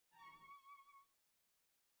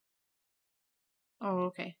Oh,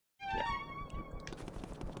 okay. Yeah.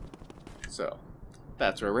 So,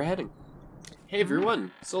 that's where we're heading. Hey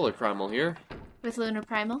everyone, SolarPrimal here. With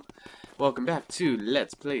LunarPrimal. Welcome back to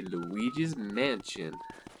Let's Play Luigi's Mansion.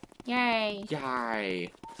 Yay!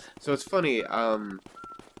 Yay! So it's funny, I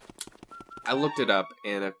looked it up,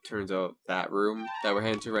 and it turns out that room that we're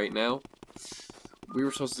heading to right now, we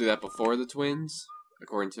were supposed to do that before the twins,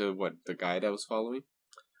 according to what the guide I was following.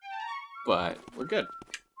 But we're good.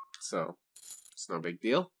 So, it's no big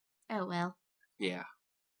deal. Oh well. Yeah.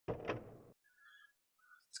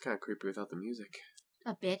 It's kind of creepy without the music.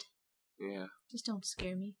 A bit. Yeah. Just don't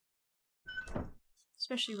scare me.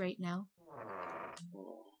 Especially right now.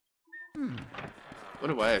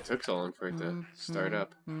 Wonder why it took so long for it to start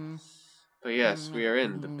up. But yes, we are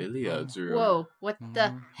in the billiards room. Whoa, what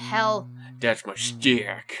the hell? That's my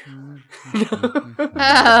stick.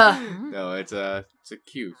 Ah. No, it's a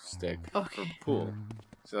cue stick Okay. for pool.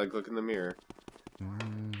 So like, look in the mirror.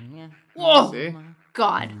 Whoa! See?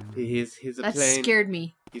 God. He's That playing. scared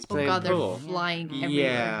me. He's Oh playing god, pool. they're flying everywhere.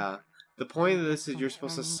 Yeah. The point of this is you're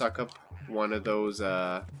supposed to suck up one of those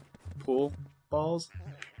pool balls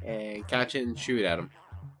and catch it and shoot at him.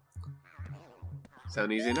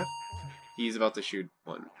 Sound easy enough? He's about to shoot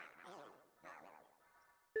one.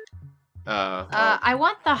 Well, I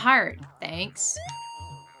want the heart, thanks.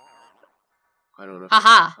 I don't know.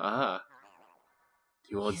 Haha. Aha.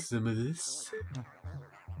 You want some of this?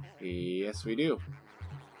 Yes, we do.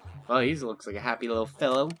 Well, he looks like a happy little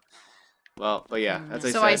fellow. Well, but yeah, as I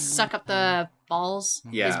So said. I suck up the balls?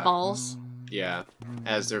 Yeah. His balls? Yeah,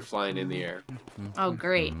 as they're flying in the air. Oh,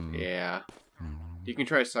 great. Yeah. You can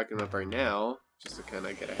try sucking them up right now, just to kind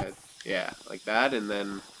of get ahead. Yeah, like that, and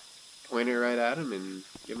then point it right at him and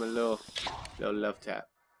give him a little love tap.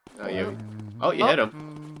 Oh, you hit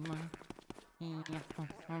him.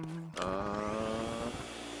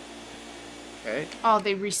 Okay. Oh,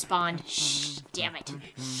 they respawned. Shh, damn it.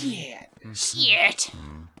 Shit. Shit.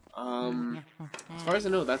 As far as I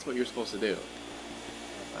know, that's what you're supposed to do.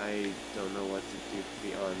 I don't know what to do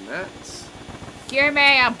beyond that. Give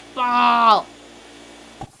me a ball.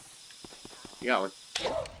 You got one.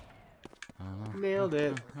 Nailed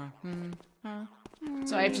it.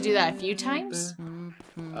 So I have to do that a few times?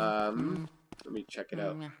 Let me check it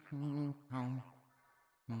out.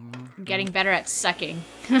 I'm getting better at sucking.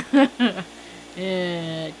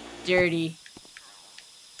 Dirty.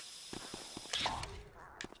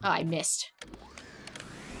 Oh, I missed.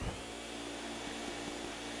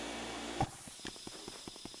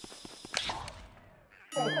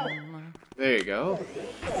 There you go.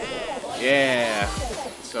 Yeah.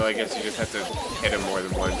 So I guess you just have to hit him more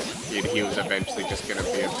than once. He was eventually just gonna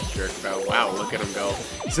be a jerk about. Wow, look at him go.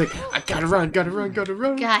 He's like, I gotta run, gotta run, gotta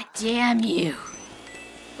run. God damn you.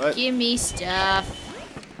 But Give me stuff.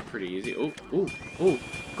 pretty easy. Oh, oh, oh.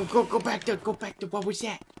 Go back to, what was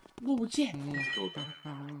that? What was that?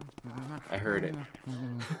 I heard it.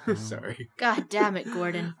 Sorry. God damn it,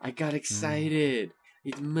 Gordon. I got excited.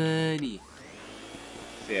 It's money.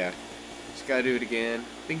 So yeah, just gotta do it again.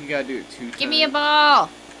 I think you gotta do it 2 times. Give me a ball.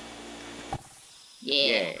 Yeah.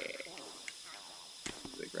 Yeah.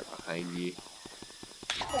 It's like right behind you.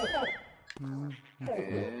 And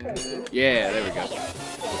yeah, there we go.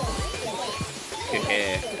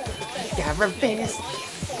 Yeah. Gotta run fast.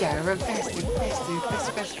 Gotta run faster.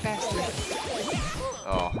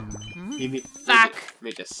 Oh. Fuck.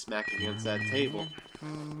 Made you smack against that table.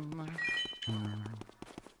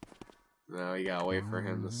 Now you gotta wait for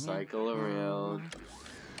him to cycle around.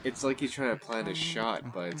 It's like he's trying to plan a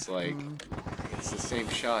shot, but it's like, it's the same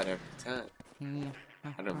shot every time.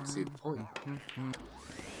 I don't see the point. There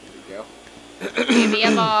we go. Give me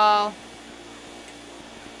a ball.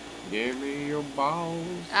 Give me your balls.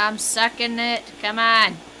 I'm sucking it. Come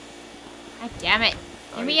on. God damn it.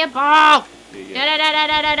 Give me a ball.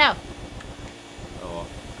 No. Oh,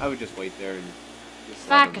 I would just wait there and just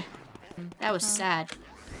Fuck. That was sad.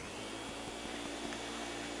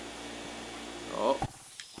 Oh,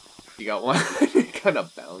 you got one. It kind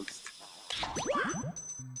of bounced.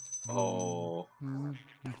 Oh.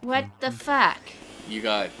 What the fuck? You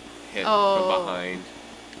got hit Oh. from behind.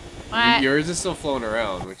 What? Yours is still floating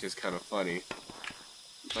around, which is kind of funny.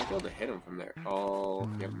 You might be able to hit him from there. Oh,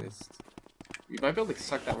 you missed. You might be able to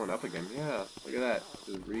suck that one up again. Yeah, look at that.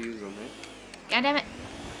 Just reuse them, right? God damn it.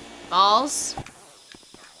 Balls.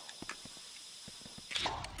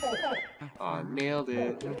 Oh, nailed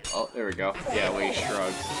it. Oh, there we go. Yeah, when he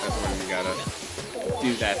shrugs, that's when you gotta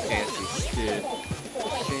do that fancy stiff.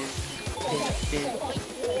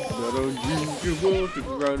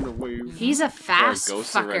 Run away. He's a fast or a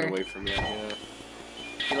ghost to run fucker. away from you. Yeah.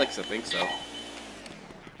 He likes to think so.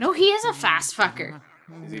 No, he is a fast fucker.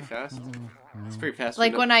 Is he fast? It's pretty fast.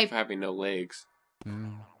 Like when I having no legs.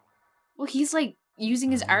 Well, he's like using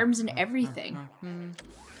his arms and everything.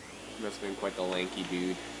 Must have been quite the lanky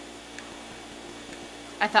dude.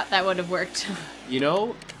 I thought that would have worked. You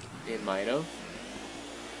know, it might have.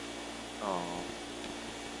 Oh.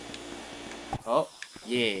 Oh,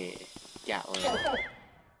 yeah. Got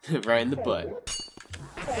one. Right in the butt.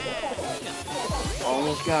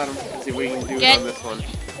 Almost got him. Let's see what we can do on this one.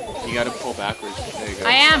 You gotta pull backwards. There you go.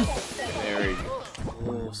 I am. There we go.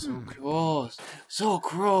 Oh, so close. So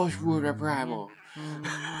close, LunarPrimal.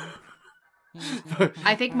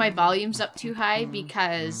 I think my volume's up too high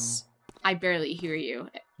because I barely hear you.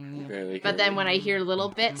 But then when I hear little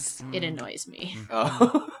bits, it annoys me.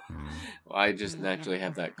 Oh. Well, I just naturally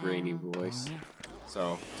have that grainy voice.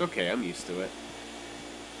 So, it's okay. I'm used to it.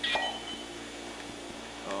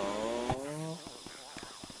 Oh.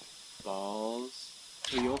 Balls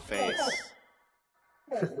to your face.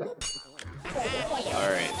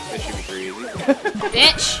 Alright, this should be pretty easy.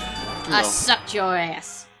 Bitch! I sucked your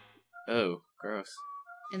ass. Oh, gross.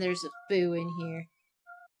 And there's a boo in here.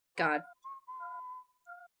 God.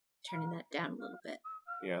 Turning that down a little bit.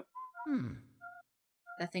 Yeah.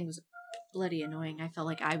 That thing was bloody annoying. I felt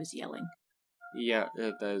like I was yelling. Yeah,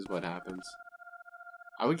 that is what happens.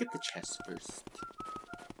 I would get the chest first.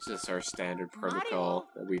 It's just our standard protocol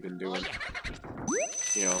that we've been doing.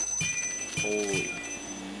 You know. Holy.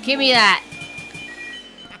 Give me that!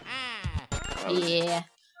 Yeah.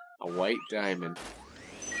 A white diamond.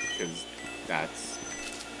 Because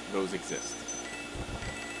those exist.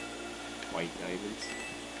 White diamonds.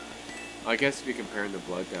 I guess if you compare them to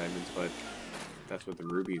blood diamonds, but that's what the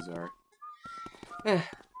rubies are.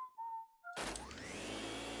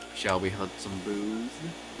 Shall we hunt some booze?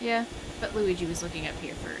 Yeah, but Luigi was looking up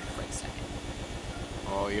here for a quick second.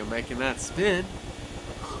 Oh, you're making that spin.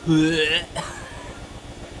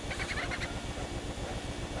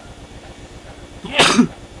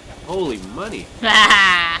 Holy money.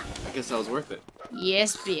 I guess that was worth it.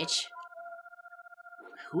 Yes, bitch.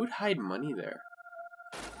 Who would hide money there?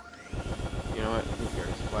 You know what? Who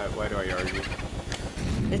cares? Why do I argue?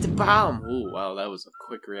 It's a bomb! Ooh, wow, that was a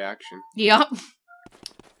quick reaction. Yup.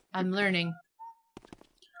 I'm learning.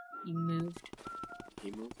 He moved.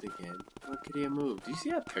 He moved again. What could he have moved? Do you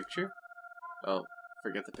see that picture? Oh,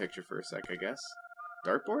 forget the picture for a sec, I guess.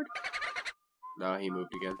 Dartboard? No, he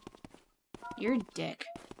moved again. You're a dick.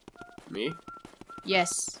 Me?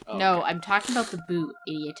 Yes. Oh, no, okay. I'm talking about the boot,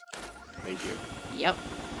 idiot. Thank you. Yep.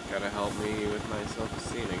 Gotta help me with my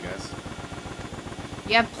self-esteem, I guess.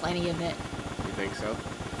 You have plenty of it. You think so?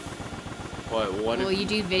 What well, if, you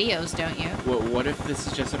do videos, don't you? What if this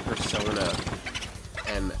is just a persona?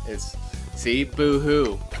 And it's... See?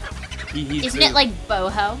 Boo-hoo. Isn't it like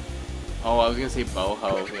boho? Oh, I was gonna say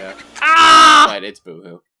boho, yeah. Ah! But it's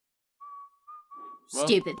boo-hoo. Well,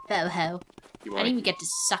 stupid boho. I didn't even get to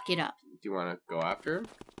suck it up. Do you want to go after him?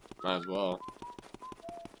 Might as well.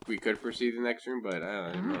 We could proceed to the next room, but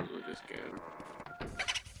I don't know. Might as well just get him.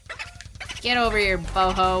 Get over here,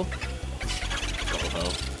 boho.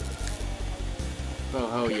 Boho.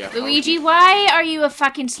 Boho, yeah. Luigi, why are you a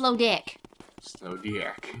fucking slow dick? Slow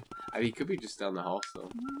dick. I mean, he could be just down the hall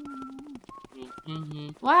still.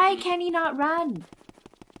 Why can he not run?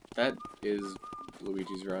 That is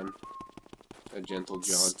Luigi's run. A gentle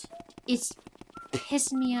jaunt. It's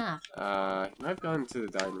pissing me off. He might have gone to the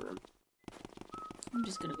dining room. I'm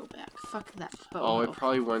just gonna go back. Fuck that boho. Oh, it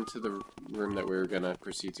probably went to the room that we were gonna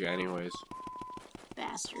proceed to anyways.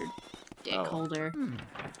 Bastard. Dick holder.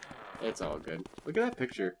 It's all good. Look at that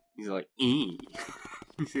picture. He's like, eee.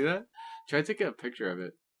 You see that? Try to take a picture of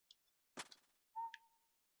it.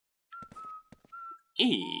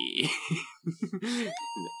 Eee.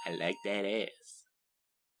 I like that ass.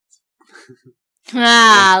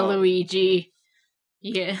 Luigi.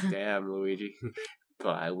 Yeah. Damn, Luigi.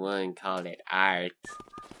 But I wouldn't call it art.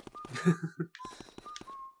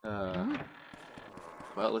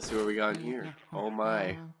 Well, let's see what we got in here. Oh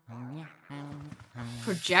my.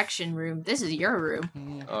 Projection room. This is your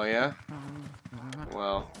room. Oh yeah?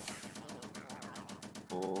 Well.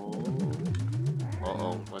 Oh.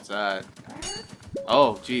 Uh-oh, what's that?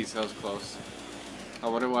 Oh, jeez, that was close. I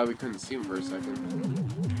wonder why we couldn't see him for a second.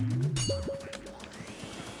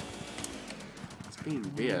 It's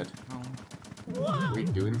being weird. Are we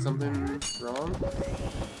doing something wrong?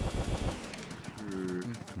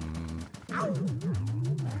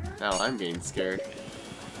 Now I'm getting scared.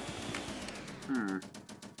 Why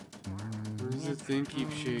does the thing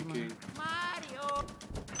keep shaking?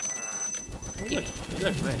 Look,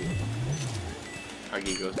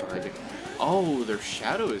 Huggy goes behind it. Oh, their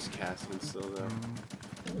shadow is casting still though.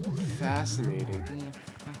 Fascinating.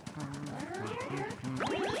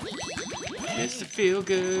 Mr. Feel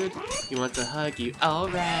Good, he wants to hug you.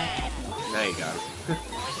 Alright. Now you got him.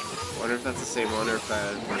 Wonder if that's the same one or if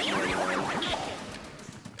there's more than one.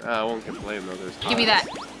 I won't complain though. There's Give me that.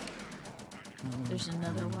 There's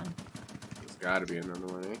another one. There's gotta be another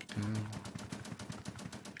one, eh?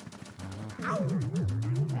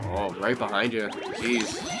 Oh, right behind you.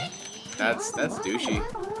 Jeez. That's douchey.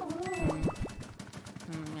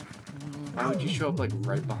 Why would you show up like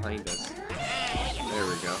right behind us? There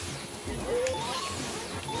we go.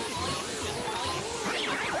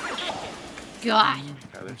 God.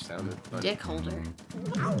 God, they're sounding funny. Dick holder.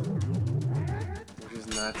 They're just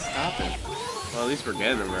not stopping. Well, at least we're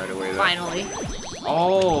getting them right away, though. Finally.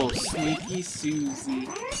 Oh, sneaky Susie.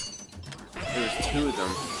 There was two of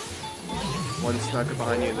them. One snuck up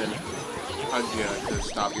behind you and then hugged you to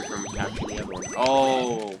stop you from capturing the other one.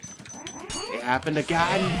 Oh, it happened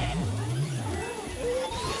again.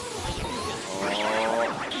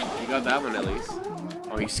 Oh, you got that one at least.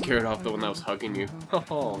 Oh, you scared off the one that was hugging you.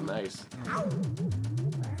 Oh, nice. I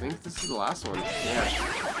think this is the last one. Yeah.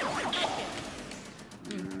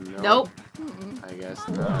 Nope. I guess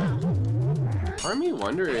not. Part of me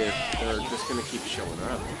wonder if they're just gonna keep showing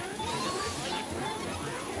up.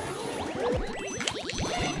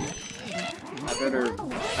 I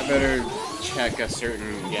better check a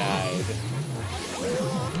certain guide.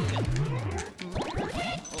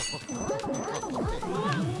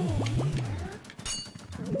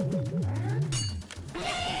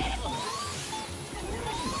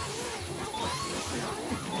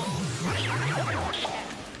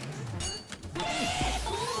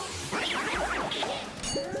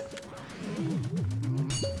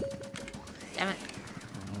 Damn it.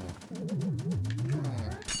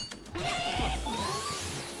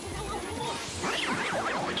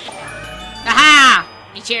 Aha!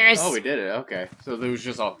 Cheers. Oh, we did it. Okay. So there was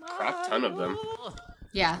just a crap ton of them.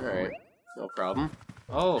 Yeah. Alright. No problem.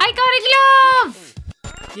 Oh. I got a glove!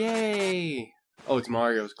 Yay! Oh, it's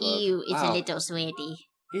Mario's glove. Ew, it's wow. a little sweaty.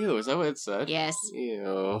 Ew, is that what it said? Yes.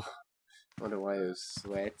 Ew. Wonder why it was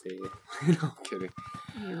sweaty. No, I'm kidding.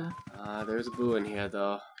 Ew. There's a boo in here,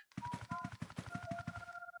 though.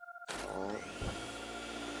 Oh.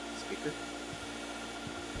 Speaker?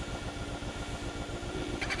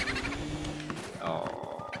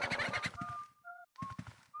 Oh.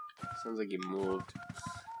 Sounds like you moved.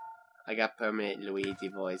 I got permanent Luigi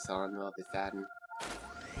voice on all of a sudden.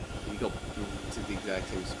 Did you go to the exact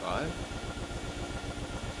same spot?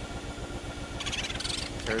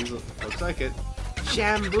 Turns, looks like it.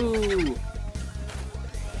 Shampoo!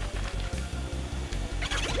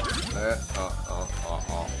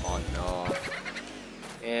 Oh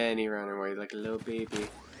no. And he ran away like a little baby.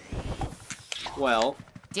 Well.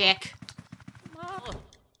 Dick.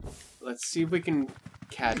 Let's see if we can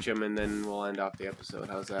catch him and then we'll end off the episode.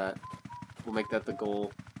 How's that? We'll make that the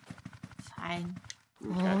goal. Fine.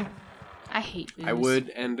 Okay. I hate booze. I would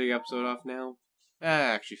end the episode off now.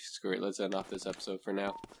 Actually, screw it. Let's end off this episode for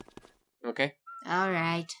now. Okay?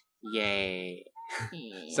 Alright. Yay.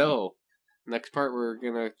 So, next part we're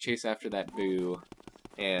gonna chase after that boo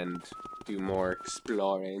and do more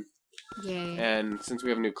exploring. Yay. And since we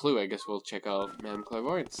have a new clue, I guess we'll check out Madame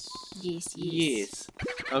Clairvoyance. Yes. Yes.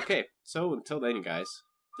 Okay, so until then, guys,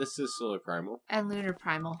 this is SolarPrimal. And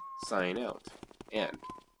LunarPrimal. Sign out. And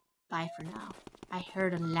bye for now. I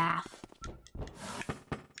heard a laugh.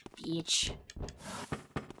 Bitch.